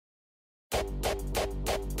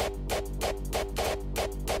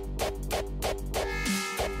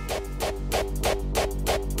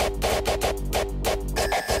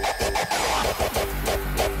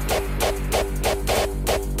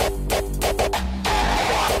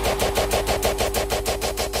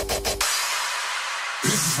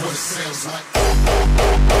what it sounds like.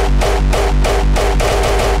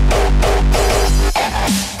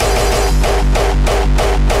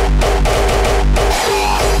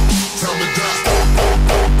 Tell me that.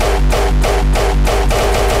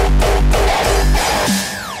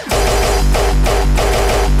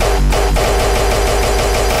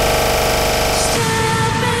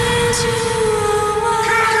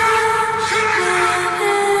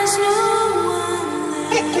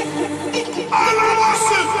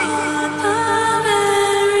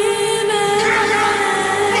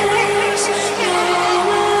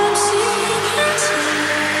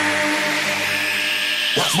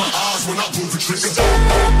 Watch my eyes when I pull the trigger.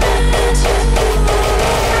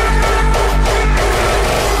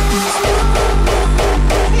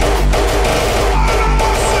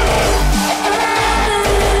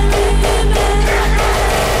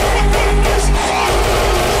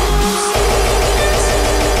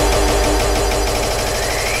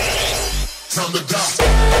 Time to die.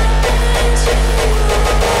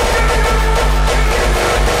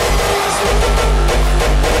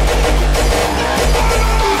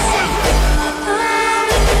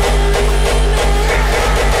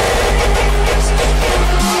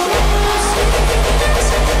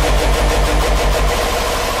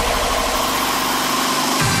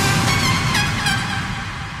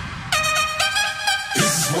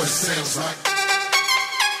 What it sounds like.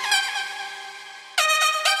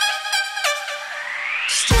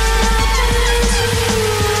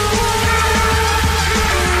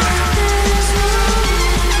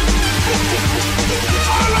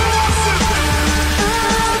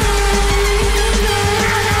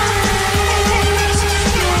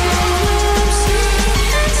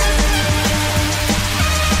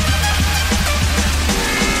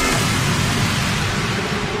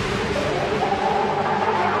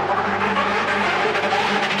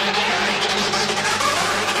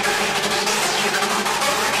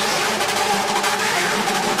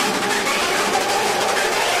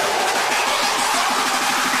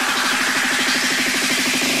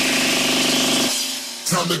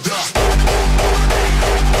 Time to die.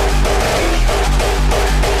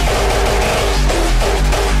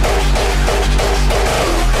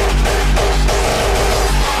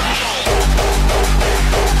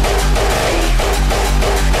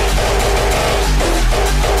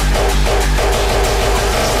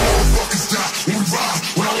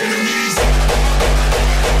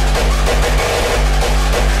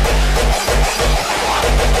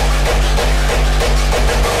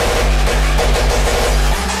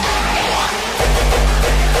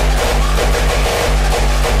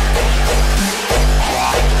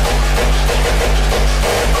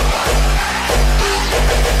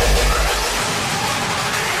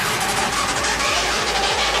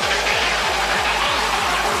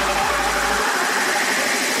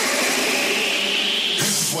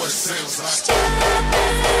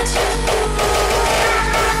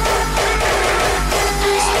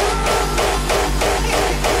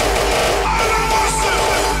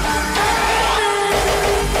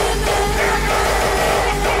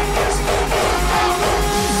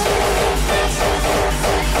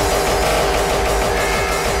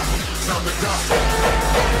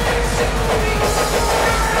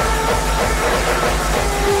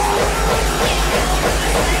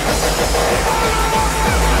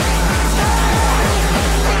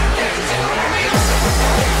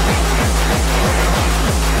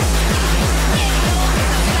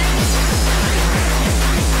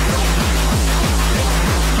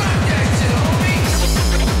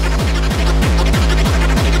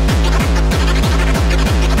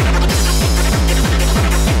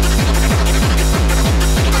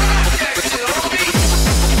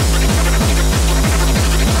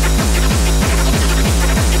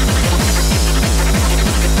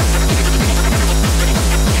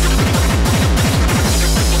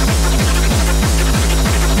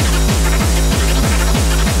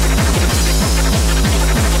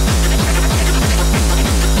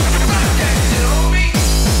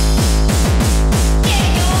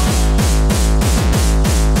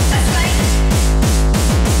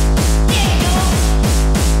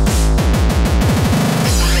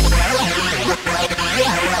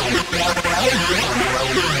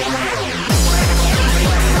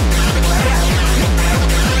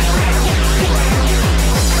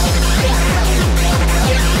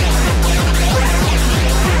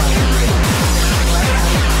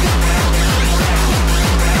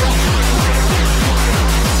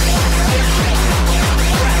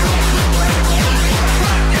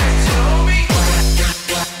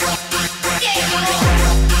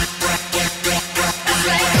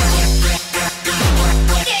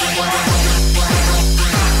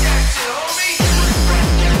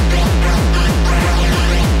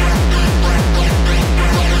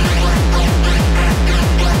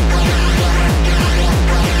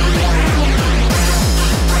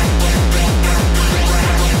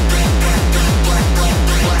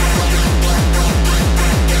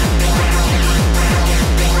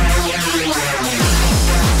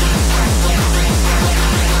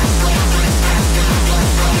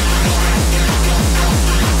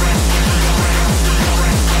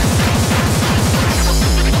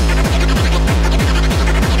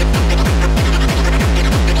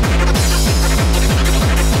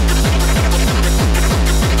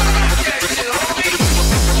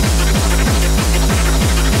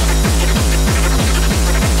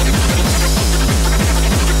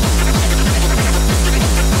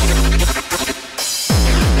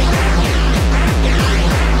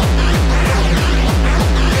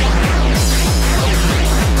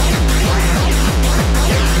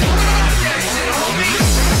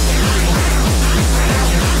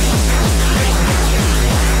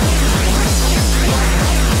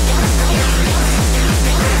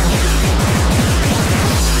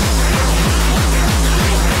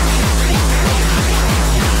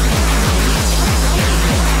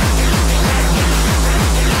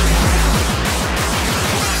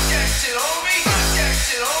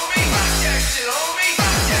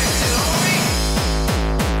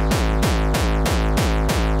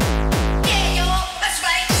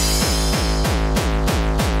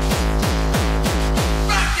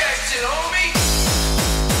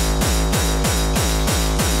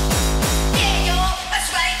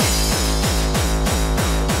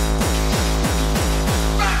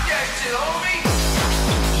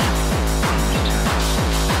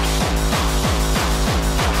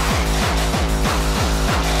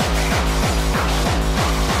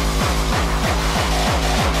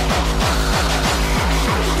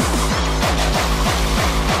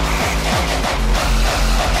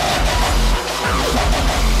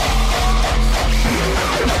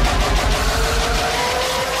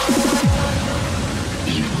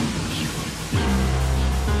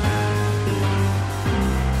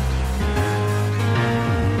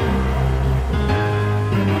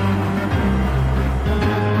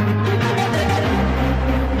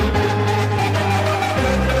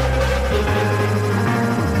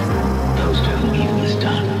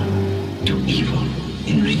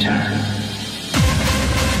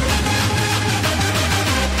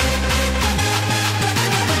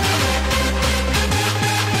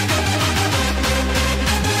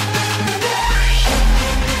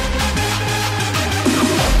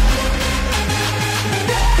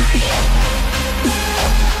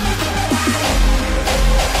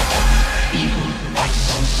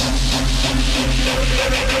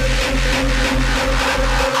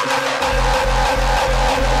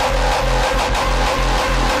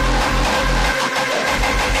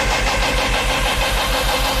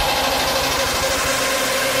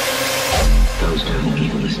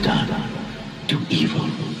 done, do evil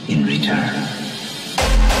in return.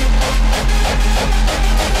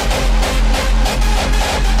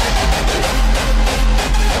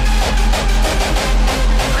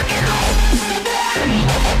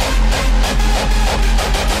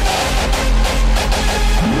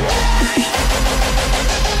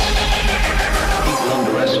 People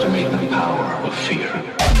underestimate the power of fear.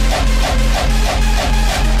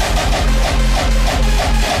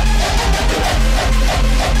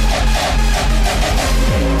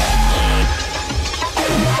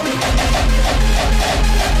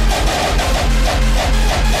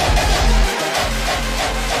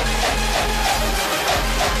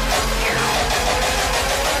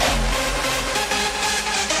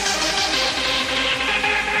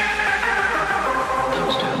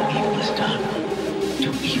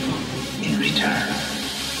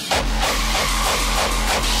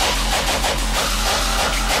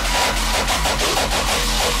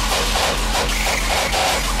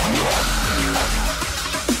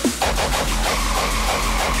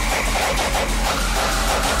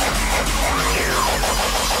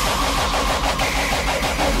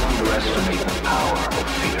 Underestimate the power of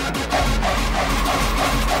fear.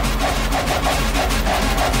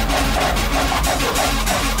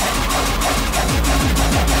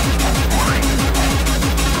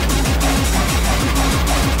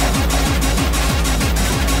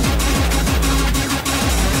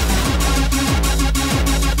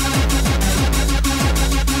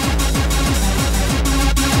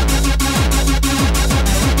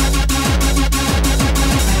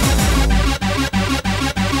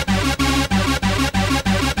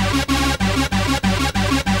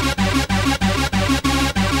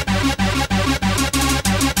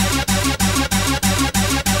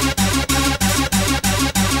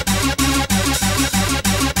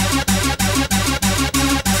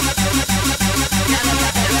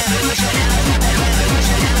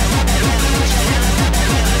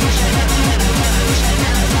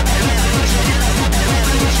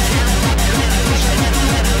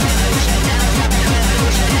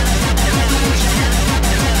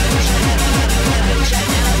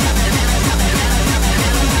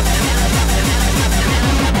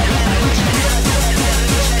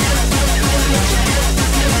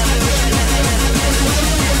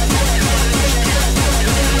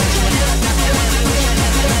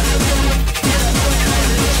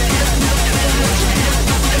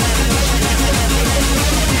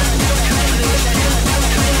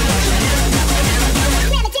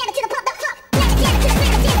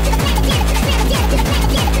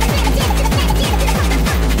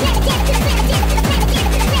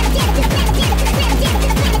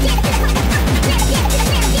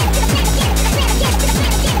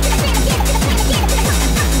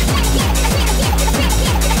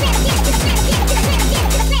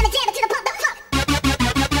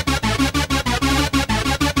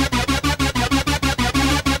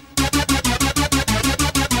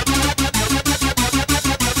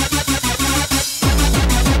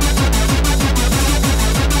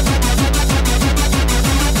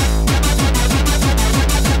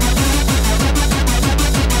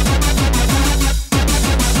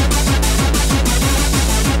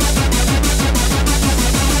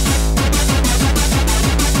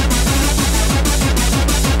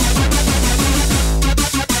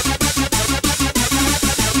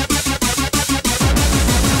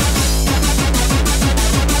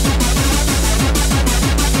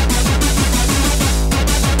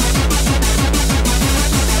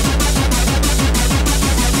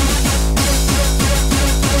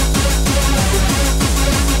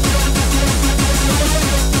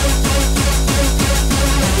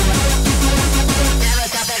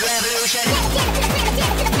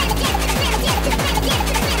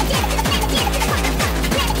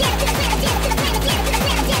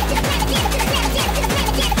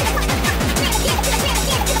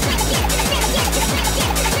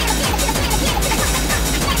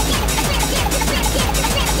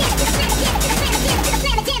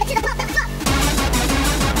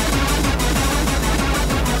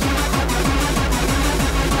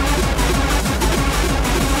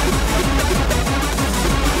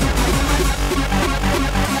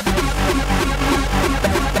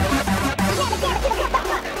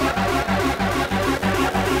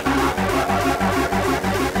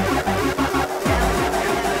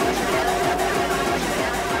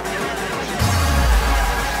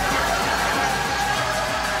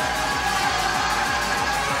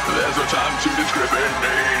 time to discriminate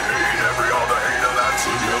every other hater that's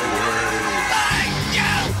in your way. Hey,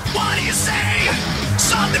 you, what do you say?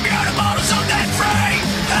 Something beautiful to something free.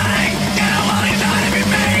 Hey, you know what he's trying to be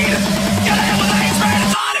made. You live with hate, spread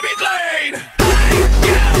it's on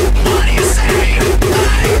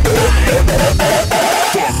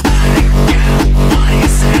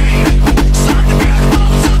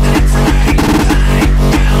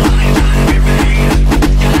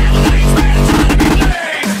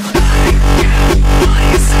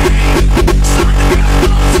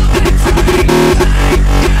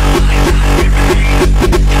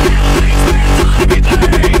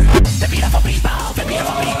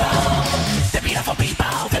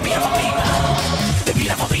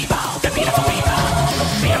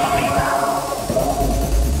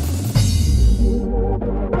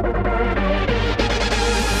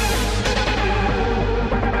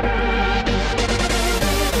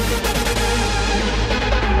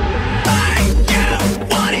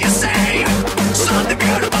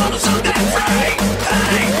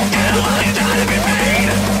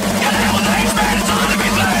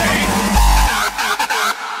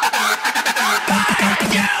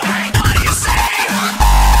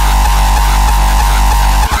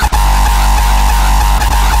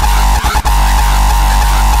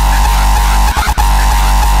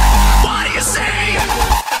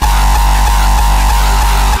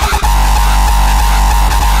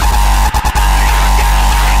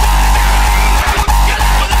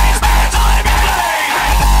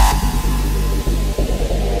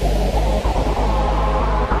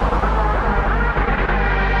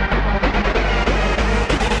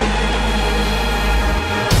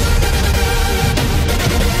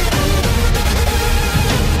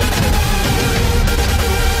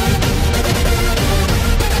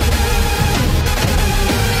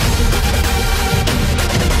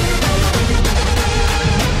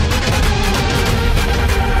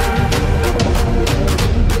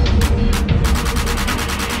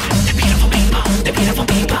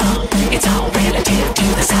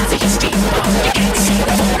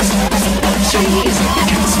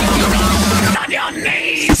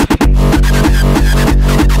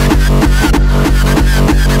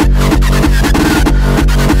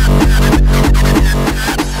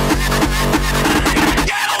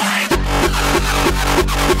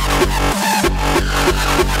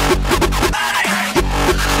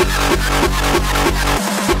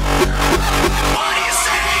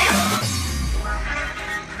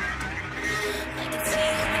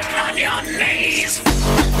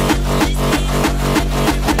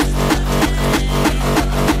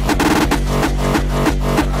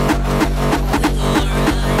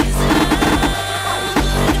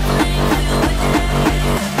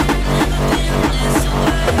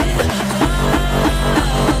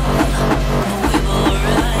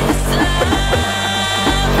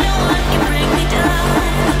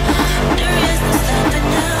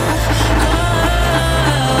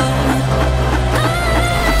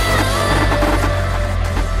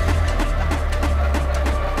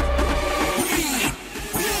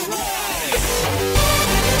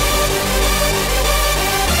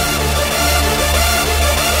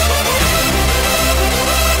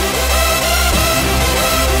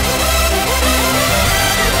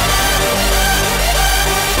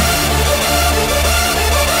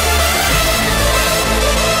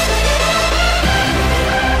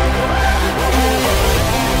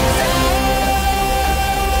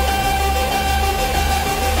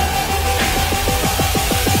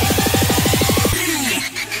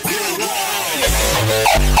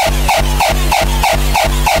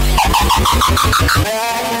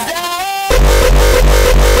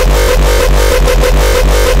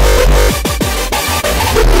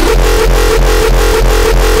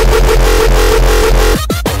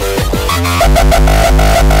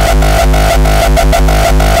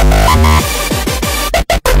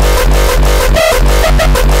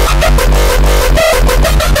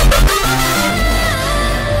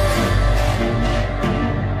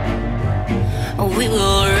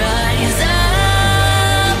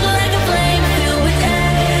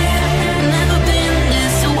Never been this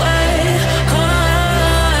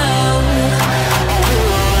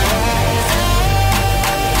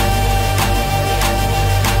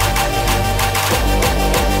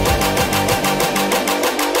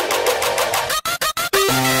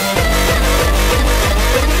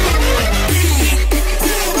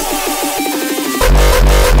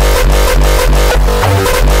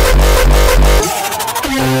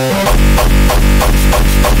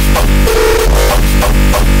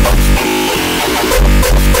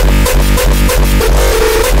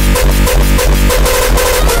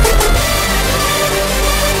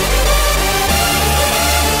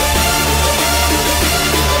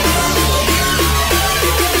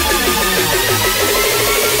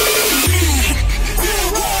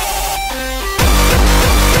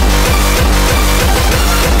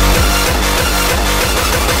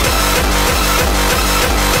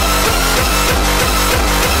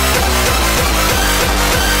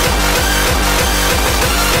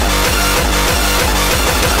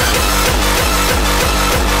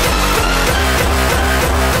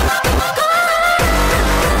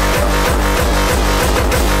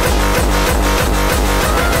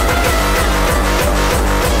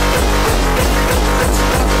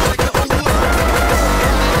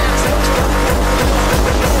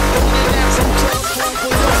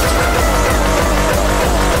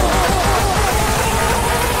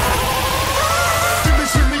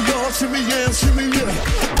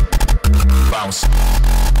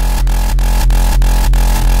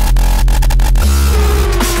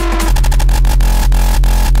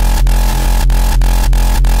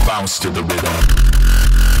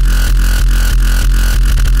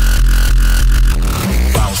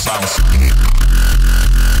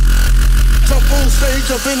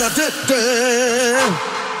stage up in a dead day.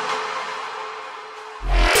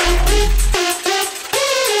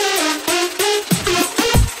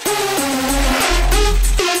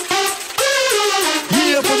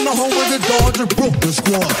 Yeah, from the home of the Dodger Brooklyn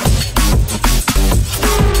squad.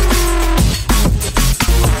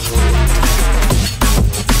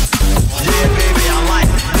 Yeah, baby, I like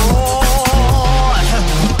it.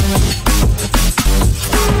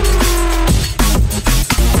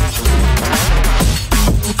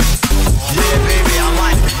 Yeah, baby, I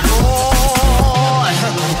like it.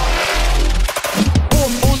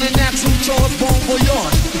 Off on the natural charge, bon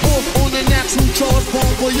voyage. Off on the natural charge,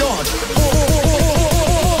 bon voyage.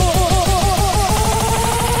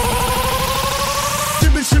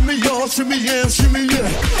 Shimmy, shimmy, y'all, shimmy, yeah, shimmy, yeah.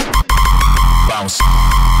 Bounce.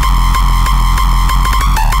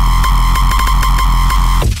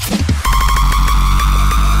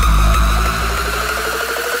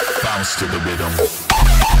 Bounce to the rhythm.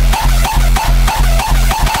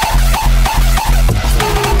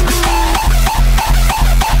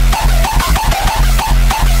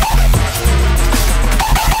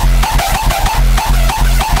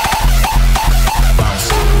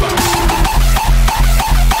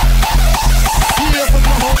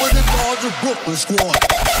 Brooklyn squad.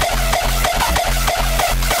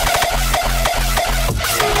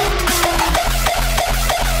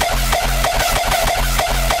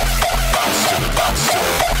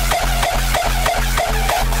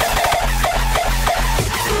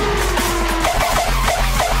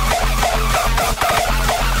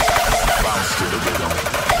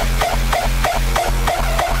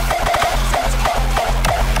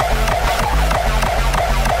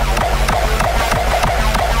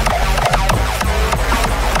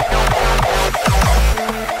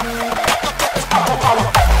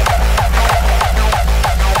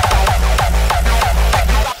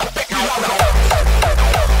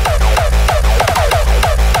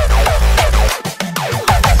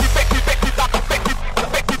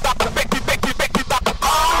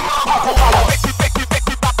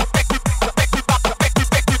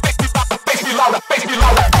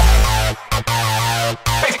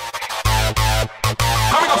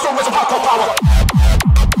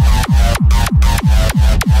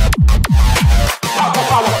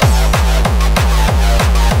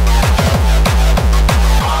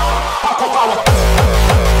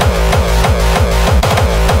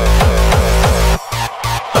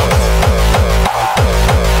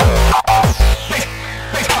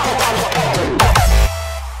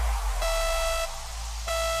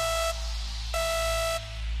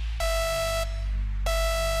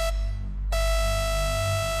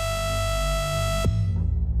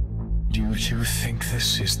 Do you think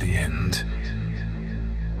this is the end?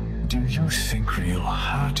 Do you think real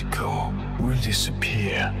hardcore will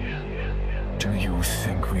disappear? Do you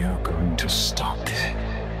think we are going to stop?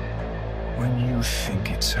 When you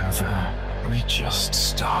think it's over, we just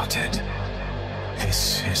started.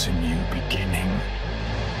 This is a new beginning.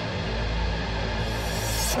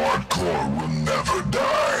 Hardcore will never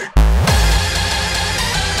die.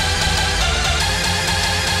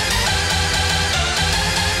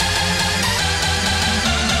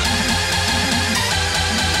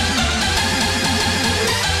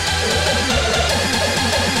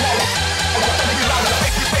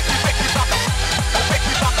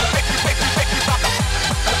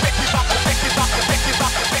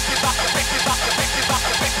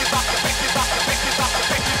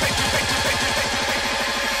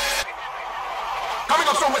 Coming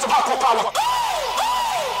up soon with some hardcore power.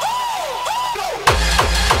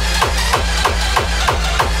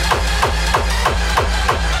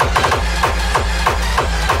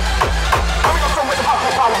 Coming up soon with some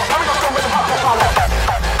hardcore power. Coming up soon with some hardcore power.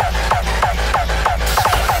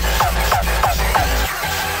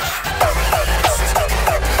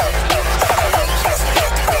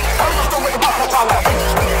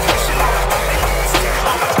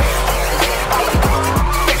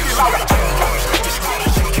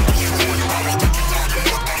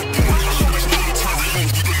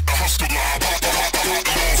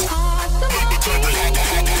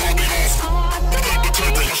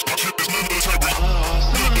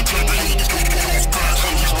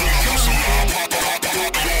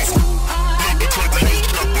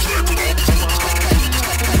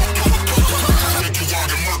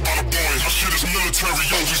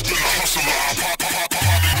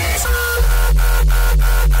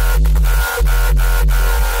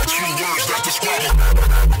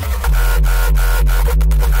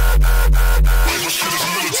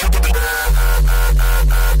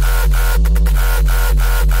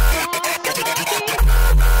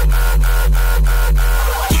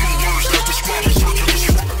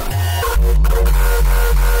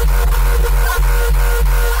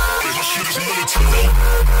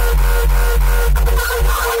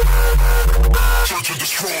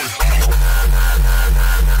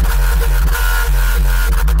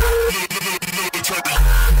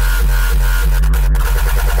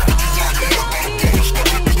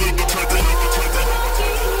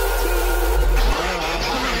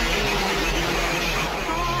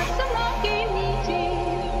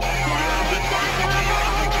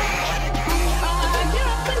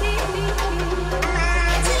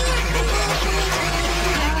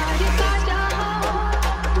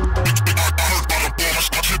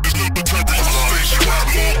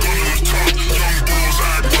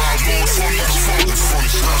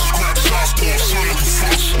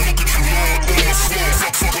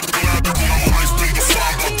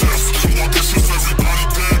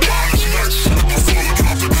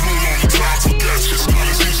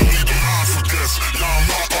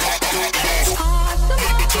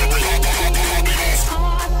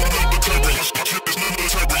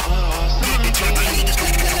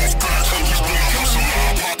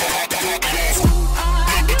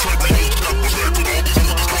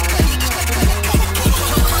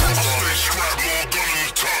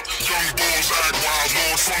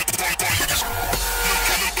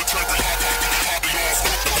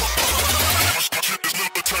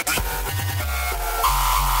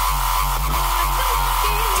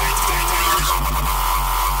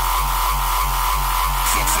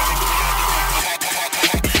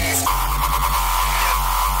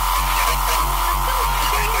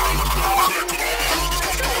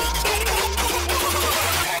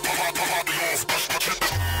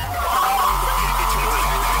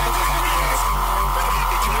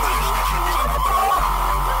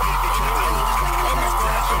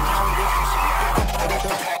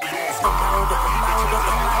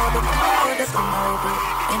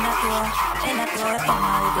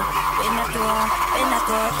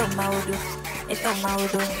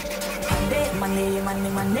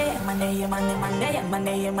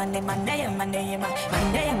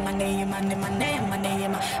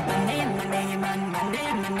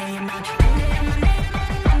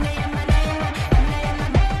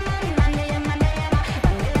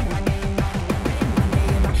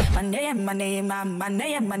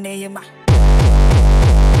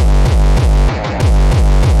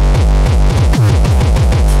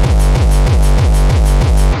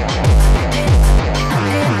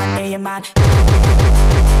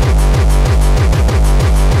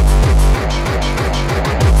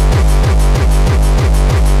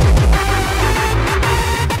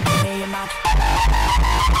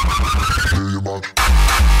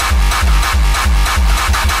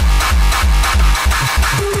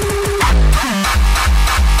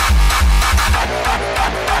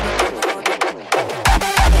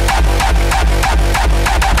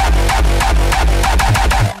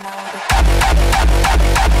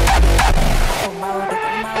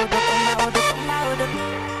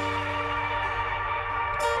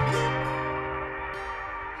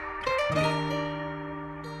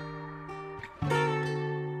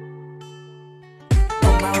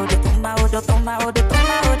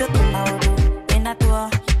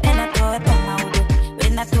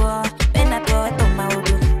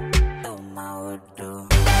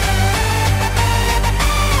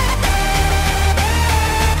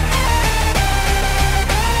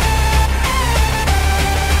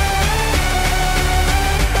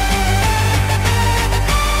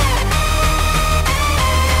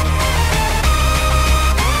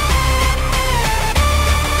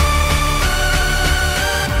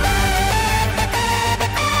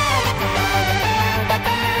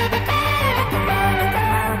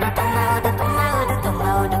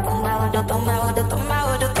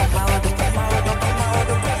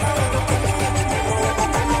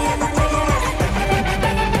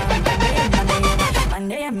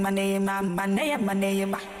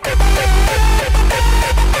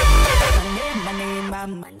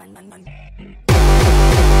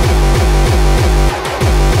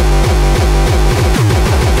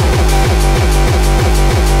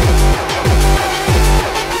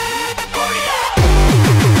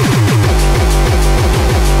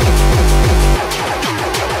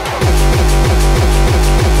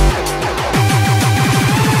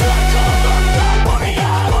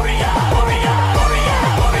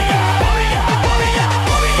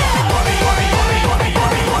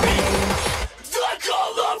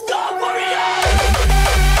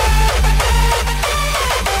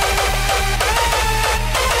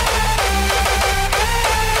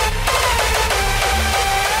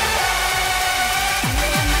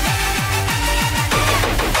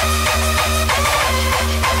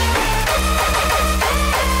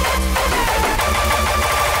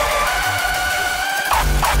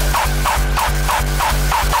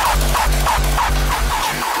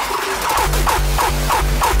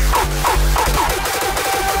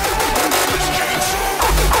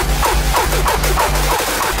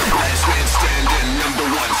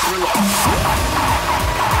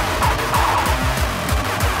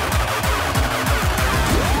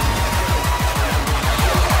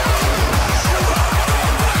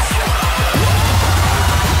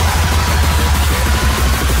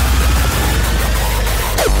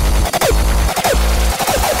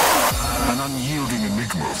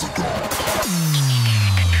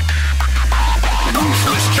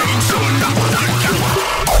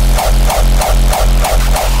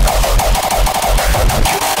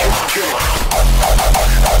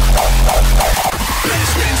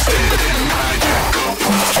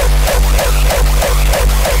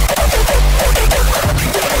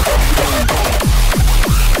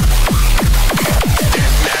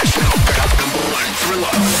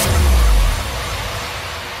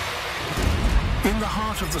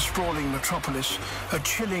 metropolis, a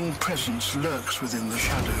chilling presence lurks within the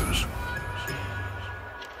shadows.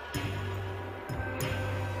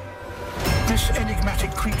 This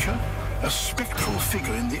enigmatic creature, a spectral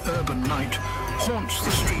figure in the urban night, haunts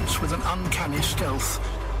the streets with an uncanny stealth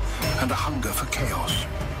and a hunger for chaos.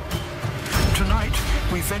 Tonight,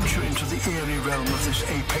 we venture into the eerie realm of this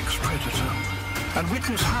apex predator and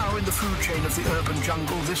witness how in the food chain of the urban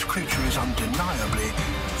jungle this creature is undeniably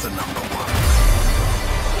the number one.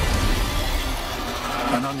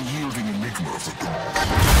 An unyielding enigma of the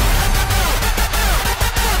dark.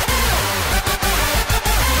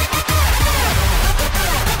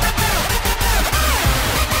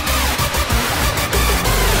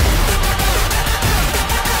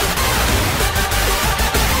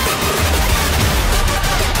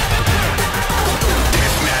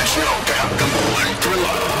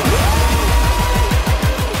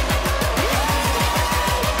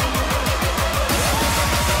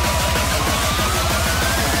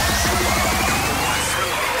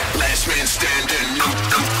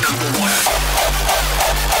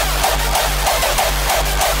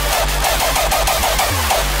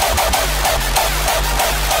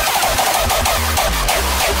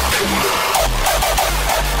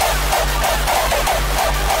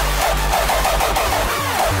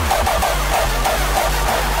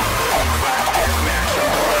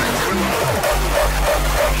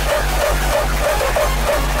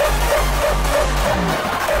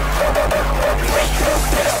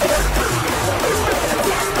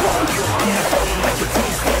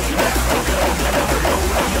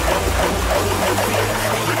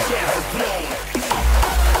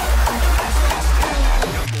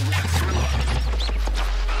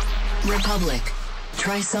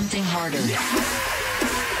 Try something harder.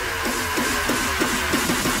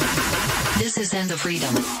 This is End of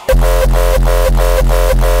Freedom.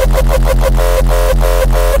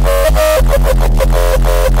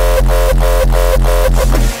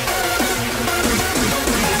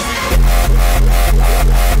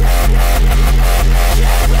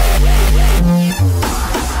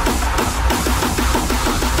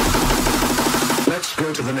 Let's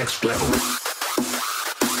go to the next level.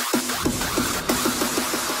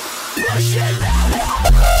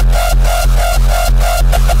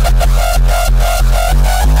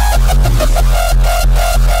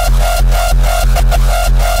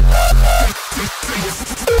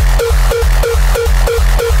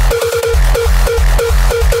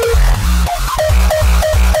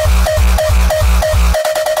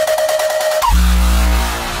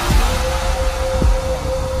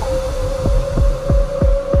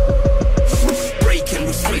 Breaking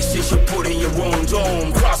restrictions, you're putting your own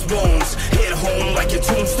dome. Crossbones, hit home like your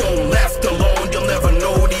tombstone. Left alone, you'll never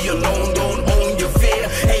know the alone. Don't own your fear,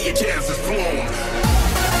 and your chance is flown.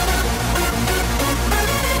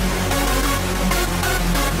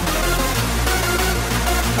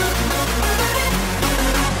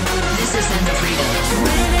 This is End of Freedom.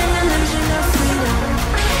 Made an illusion of freedom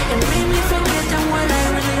and made me forget that what I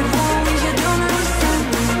really want. You don't understand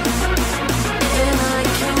me, and I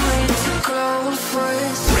can't wait to go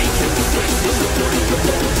first. Breaking restrictions, you're putting your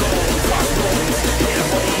own dome. Crossbones, hit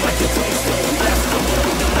home like your tombstone. Left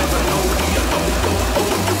alone, you'll never know the alone. Don't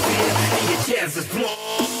own your fear, and your chance is blown.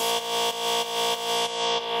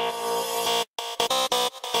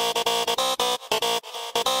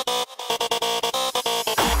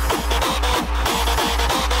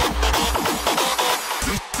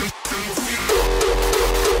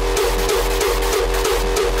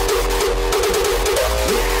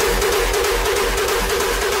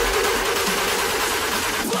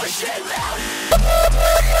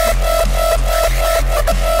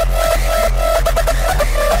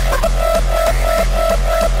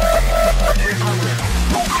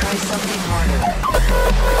 Try something harder.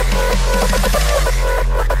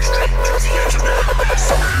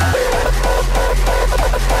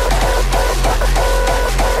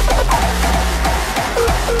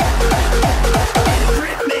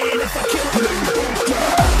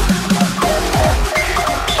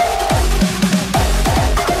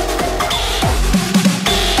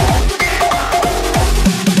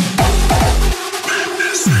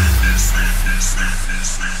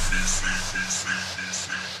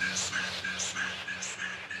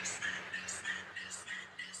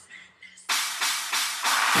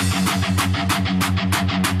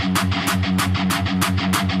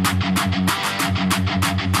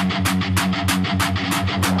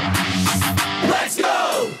 Let's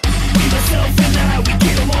go! Me, myself, and I, we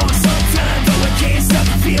get along sometimes. Though I can't stop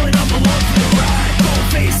the feeling I belong to the ride. Cold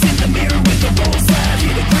face in the mirror with the both sides.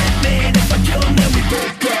 You're the grit man, if I kill him, then we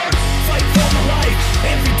both die. Fight for my life,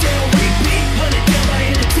 every day I'll repeat. Hunted down by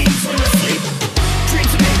entities when I sleep. Dream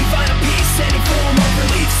to maybe find a peace, any form of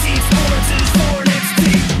relief. Seeds born to this foreign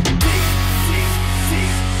entity.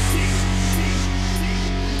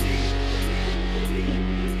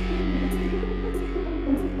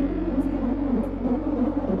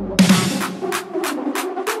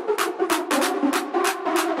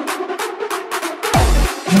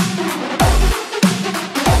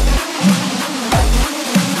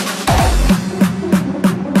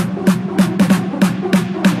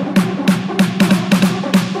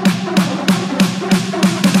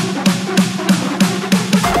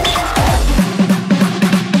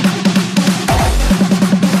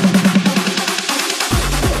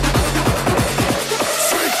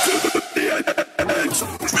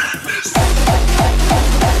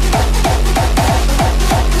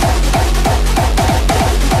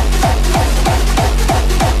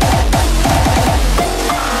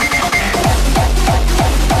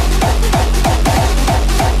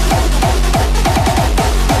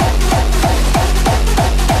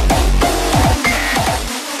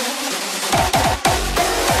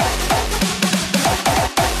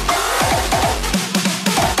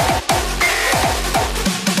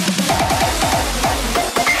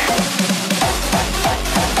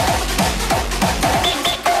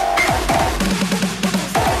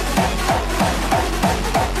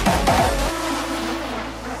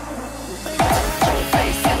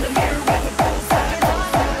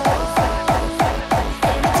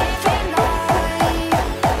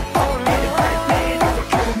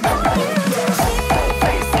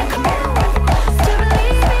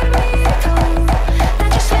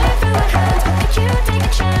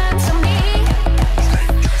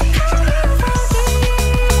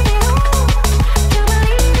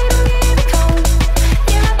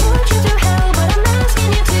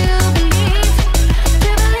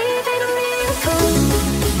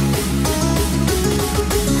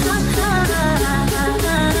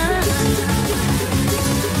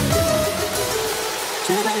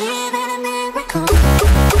 believe in a miracle.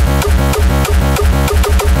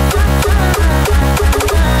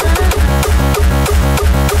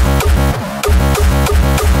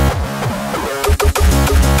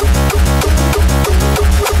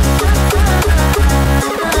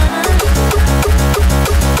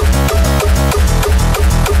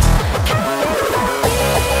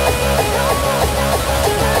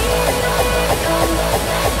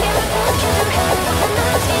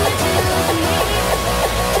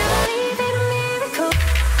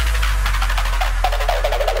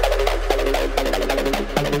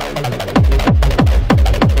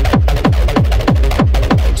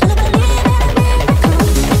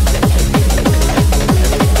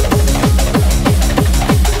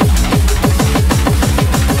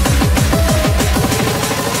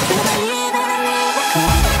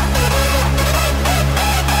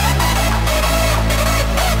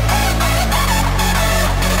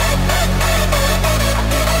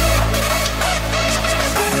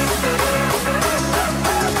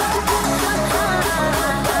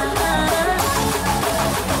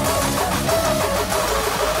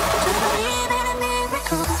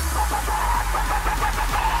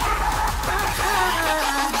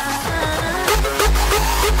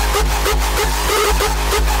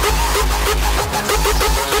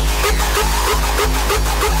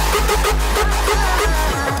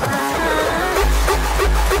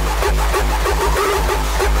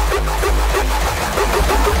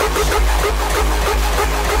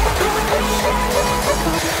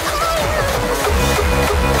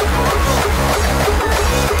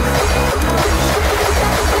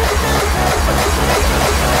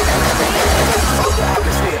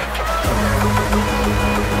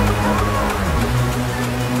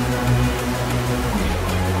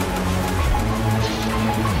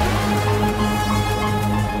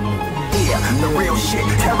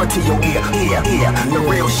 terror to your ear, the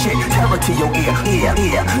real shit, terror to your ear,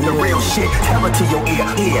 the real shit, terror to your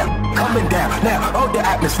ear, coming down now on the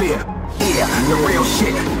atmosphere, the real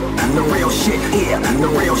shit, the real shit, the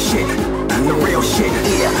real shit, the real shit,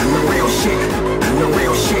 the real shit, the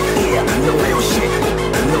real shit, the real shit,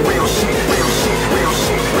 the real shit, real shit, real shit, real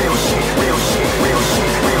shit, real shit, real shit, real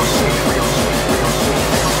shit, real shit.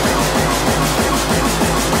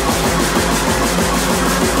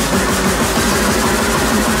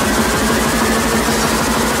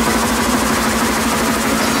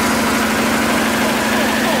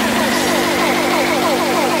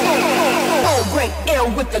 Break ill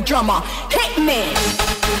with the drummer, hit me.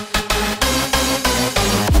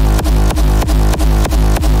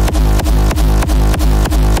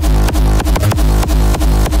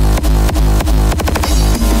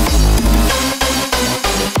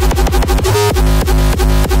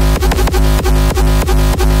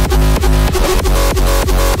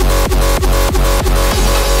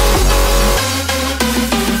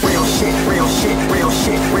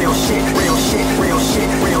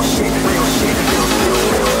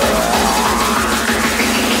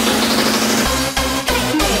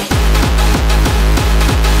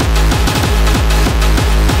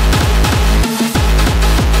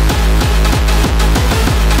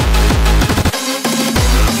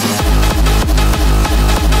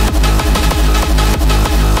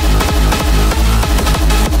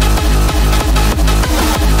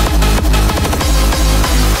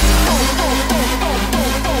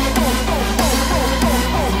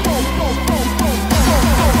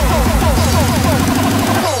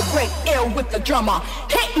 Drummer,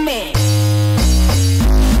 hit me.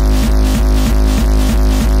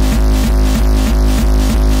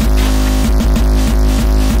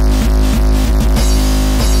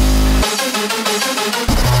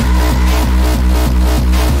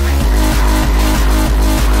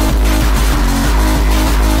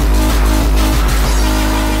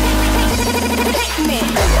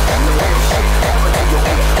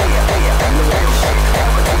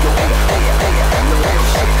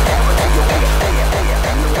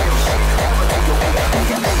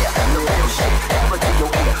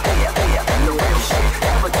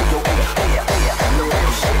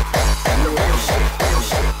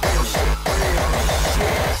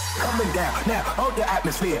 Now, hold the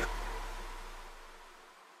atmosphere.